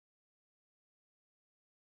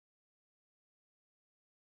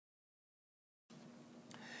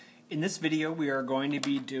In this video, we are going to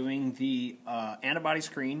be doing the antibody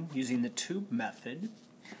screen using the tube method.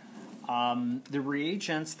 The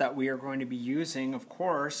reagents that we are going to be using, of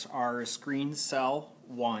course, are screen cell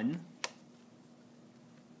 1,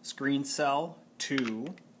 screen cell 2.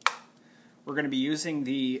 We're going to be using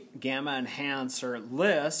the gamma enhancer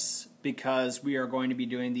LIS because we are going to be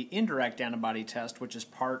doing the indirect antibody test, which is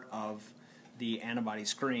part of the antibody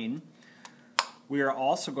screen. We are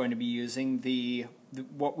also going to be using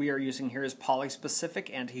what we are using here is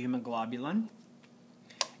polyspecific antihuman globulin.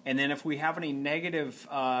 And then if we have any negative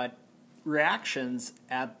reactions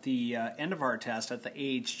at the end of our test, at the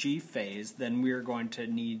AHG phase, then we are going to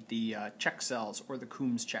need the check cells or the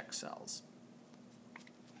Coombs check cells.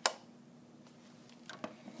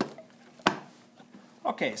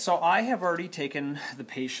 Okay, so I have already taken the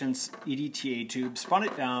patient's EDTA tube, spun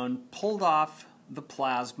it down, pulled off the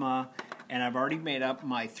plasma, and I've already made up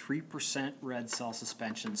my 3% red cell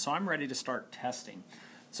suspension. So I'm ready to start testing.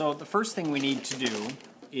 So the first thing we need to do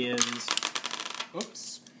is,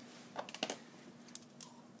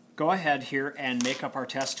 go ahead here and make up our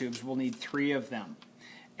test tubes. We'll need 3 of them.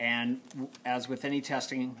 And as with any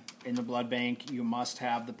testing in the blood bank, you must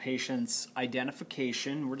have the patient's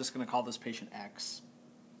identification. We're just going to call this patient X.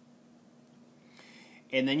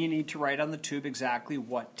 And then you need to write on the tube exactly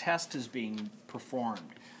what test is being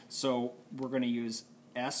performed. So we're going to use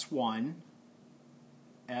S1,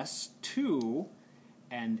 S2,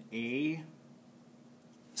 and AC.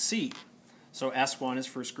 So S1 is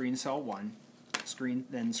for screen cell 1,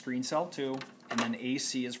 then screen cell 2, and then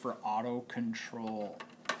AC is for auto control.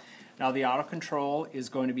 Now the auto control is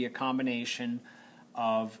going to be a combination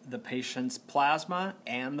of the patient's plasma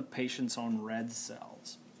and the patient's own red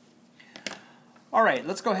cells. All right,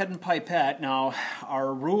 let's go ahead and pipette. Now,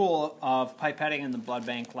 our rule of pipetting in the blood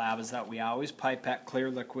bank lab is that we always pipette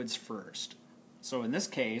clear liquids first. So in this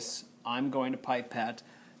case, I'm going to pipette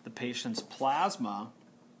the patient's plasma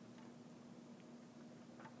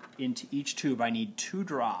into each tube. I need 2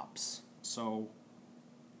 drops. So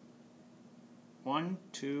 1,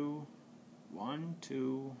 2, 1,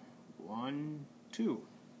 2, 1, 2.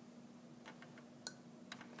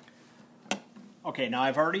 Okay, now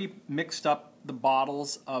I've already mixed up the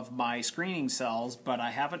bottles of my screening cells, but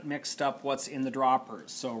I haven't mixed up what's in the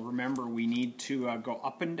droppers. So remember, we need to go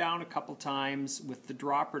up and down a couple times with the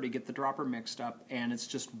dropper to get the dropper mixed up, and it's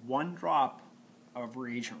just 1 drop of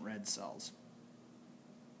reagent red cells.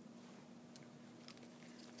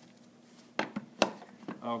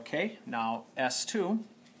 Okay, now S2.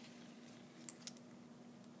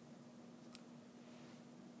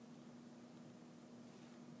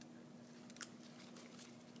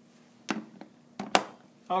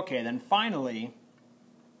 Okay, then finally,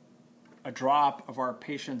 a drop of our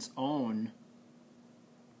patient's own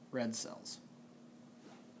red cells.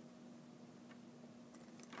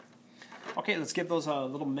 Okay, let's give those a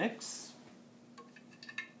little mix.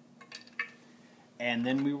 And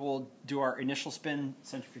then we will do our initial spin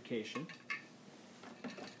centrifugation.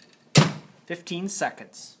 15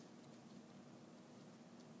 seconds.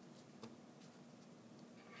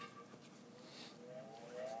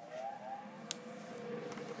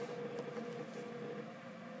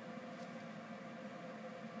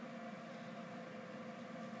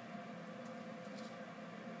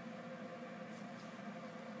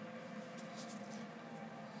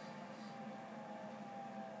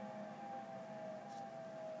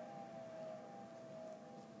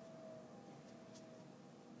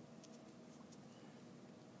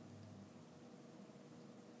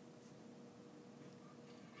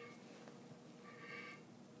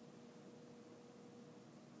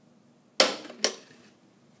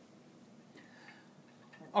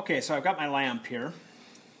 Okay, so I've got my lamp here.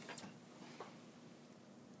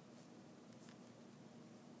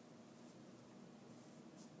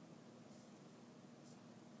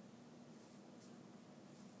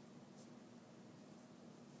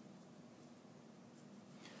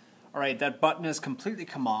 All right, that button has completely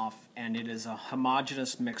come off, and it is a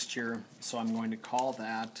homogeneous mixture, so I'm going to call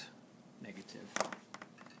that negative.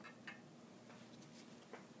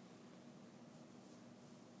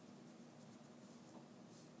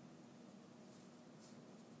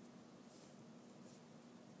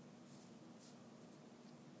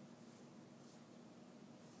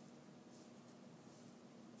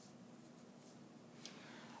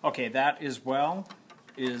 Okay, that as well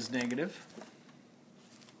is negative.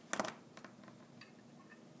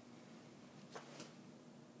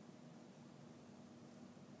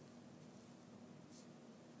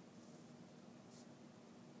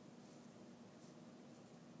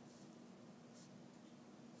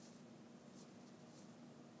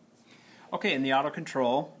 Okay, and the auto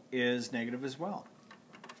control is negative as well.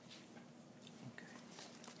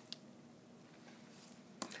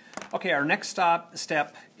 Okay, our next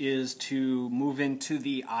step is to move into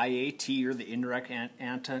the IAT, or the indirect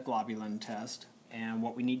antiglobulin test. And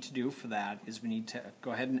what we need to do for that is we need to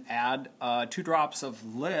go ahead and add 2 drops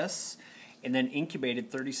of LIS and then incubate at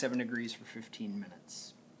 37 degrees for 15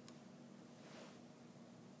 minutes.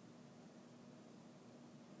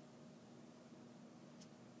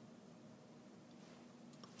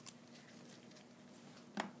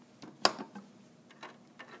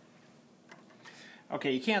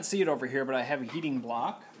 Okay, you can't see it over here, but I have a heating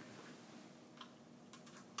block.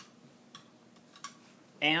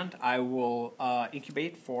 And I will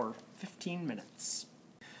incubate for 15 minutes.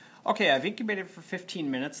 Okay, I've incubated for 15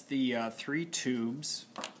 minutes the 3 tubes.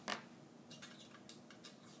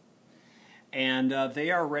 And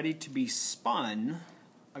they are ready to be spun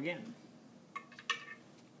again.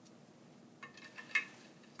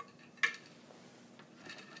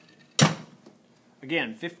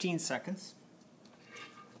 Again, 15 seconds.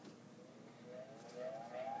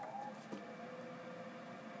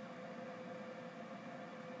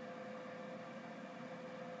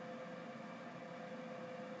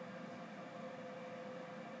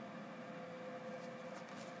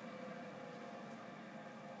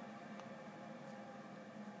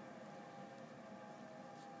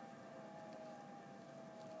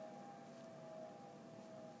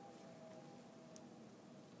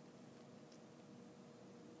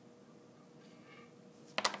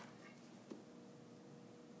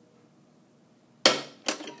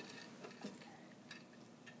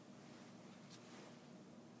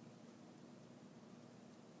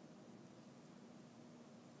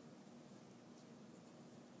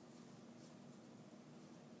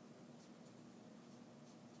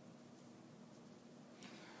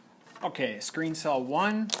 Okay, screen cell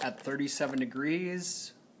 1 at 37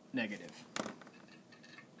 degrees, negative.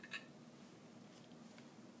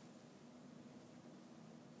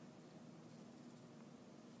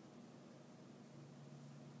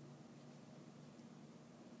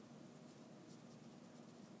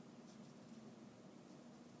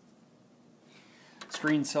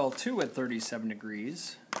 Screen cell 2 at 37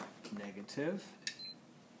 degrees, negative.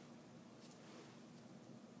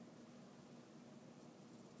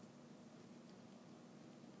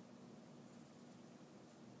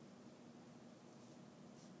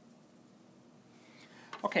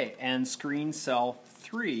 Okay, and screen cell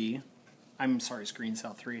 3,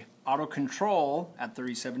 auto control at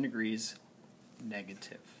 37 degrees,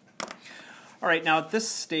 negative. All right, now at this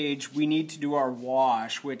stage we need to do our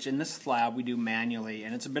wash, which in this lab we do manually,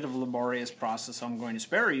 and it's a bit of a laborious process, so I'm going to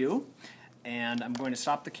spare you, and I'm going to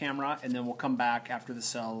stop the camera, and then we'll come back after the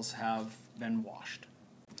cells have been washed.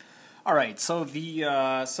 All right, so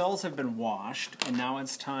the cells have been washed, and now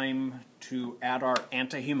it's time to add our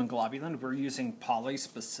antihuman globulin. We're using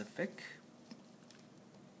polyspecific.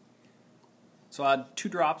 So add 2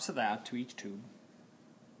 drops of that to each tube.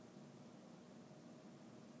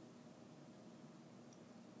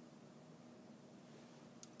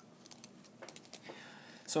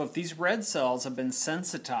 So if these red cells have been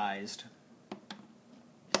sensitized,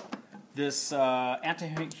 this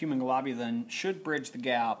antihuman globulin should bridge the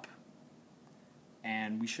gap,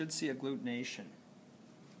 and we should see agglutination.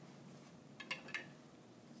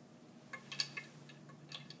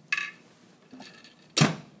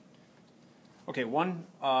 Okay,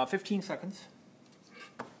 15 seconds.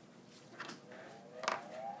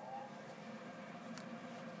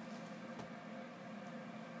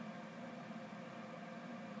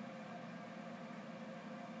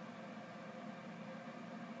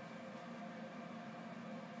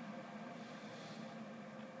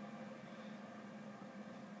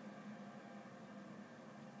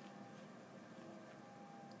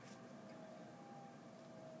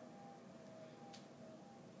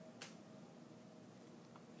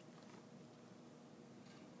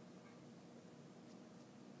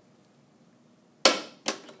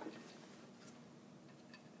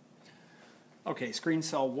 Okay, screen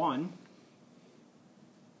cell 1.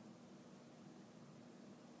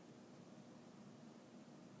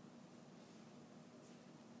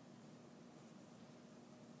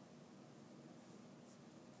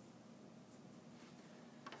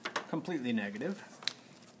 Completely negative.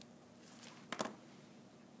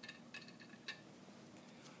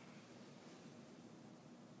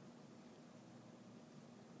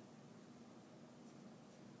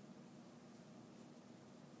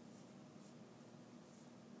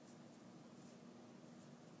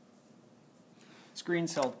 Screen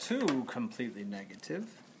cell 2, completely negative.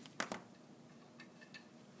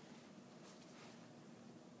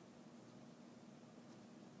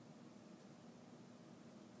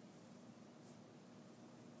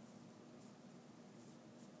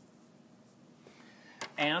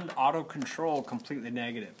 and auto control completely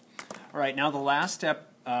negative. All right, now the last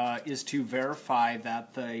step is to verify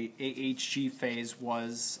that the AHG phase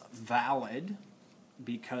was valid,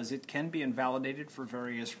 because it can be invalidated for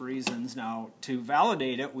various reasons. Now, to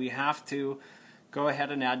validate it, we have to go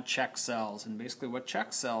ahead and add check cells. And basically what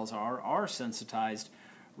check cells are sensitized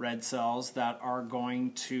red cells that are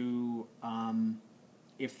going to,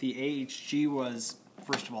 if the AHG was,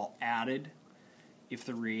 first of all, added, if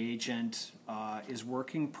the reagent is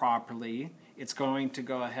working properly, it's going to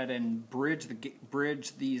go ahead and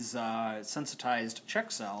bridge these sensitized check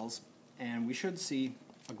cells, and we should see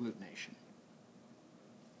agglutination.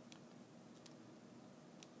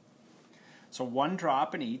 So 1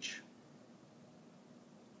 drop in each.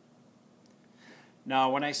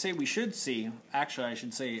 Now, when I say we should see, actually I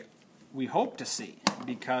should say we hope to see,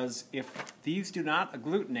 because if these do not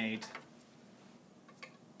agglutinate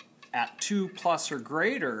at 2+ or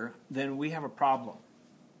greater, then we have a problem,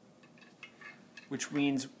 which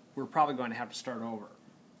means we're probably going to have to start over.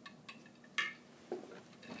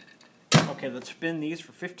 Okay, let's spin these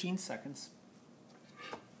for 15 seconds.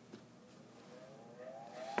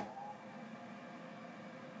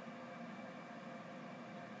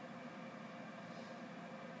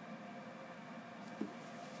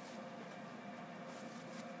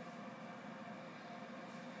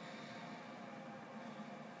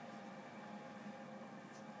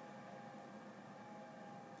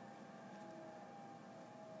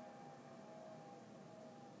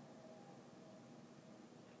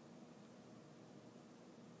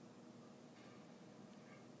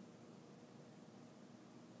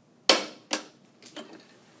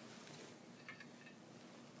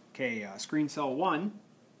 Okay, screen cell 1.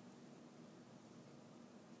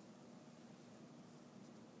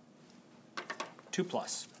 Two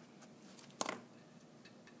plus.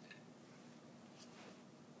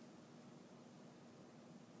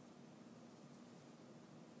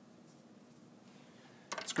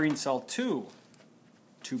 Screen cell 2,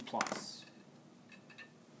 2+.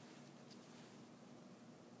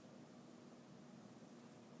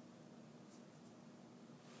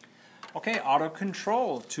 Okay, auto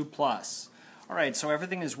control 2+. All right, so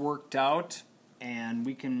everything is worked out, and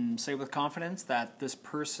we can say with confidence that this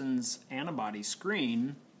person's antibody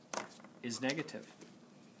screen is negative.